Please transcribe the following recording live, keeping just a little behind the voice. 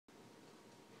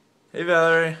Hey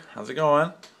Valerie, how's it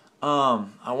going?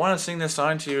 I want to sing this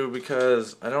song to you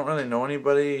because I don't really know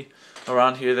anybody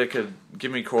around here that could give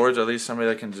me chords, or at least somebody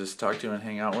that can just talk to and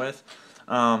hang out with.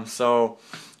 So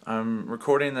I'm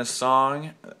recording this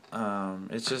song. I'm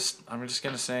just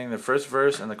gonna sing the first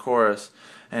verse and the chorus,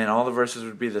 and all the verses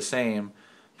would be the same,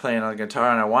 playing on the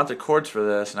guitar. And I want the chords for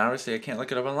this, and obviously I can't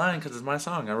look it up online because it's my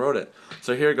song. I wrote it.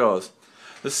 So here it goes.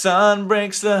 The sun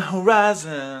breaks the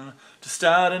horizon to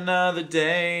start another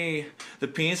day. The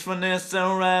peacefulness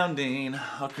surrounding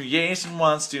all creation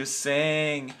wants to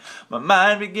sing. My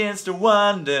mind begins to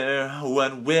wonder,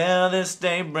 what will this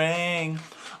day bring?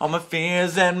 All my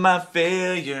fears and my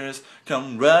failures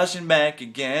come rushing back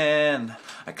again.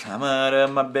 I climb out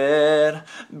of my bed,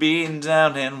 beaten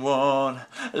down and worn.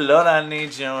 Lord, I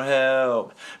need your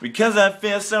help, because I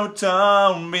feel so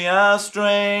torn. Be our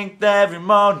strength every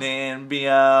morning, be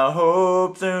our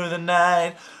hope through the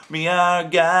night, be our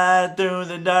guide through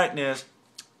the darkness,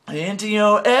 into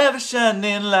your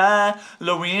ever-shining light.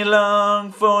 Lord, we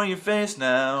long for your face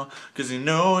now, 'cause you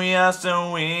know we are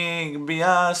so weak. Be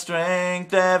our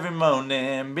strength every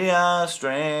morning, be our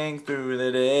strength through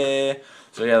the day.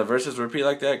 So yeah, the verses repeat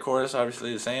like that, chorus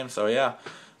obviously the same, so yeah.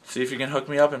 See if you can hook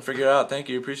me up and figure it out. Thank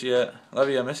you, appreciate it. Love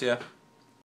you, I miss you.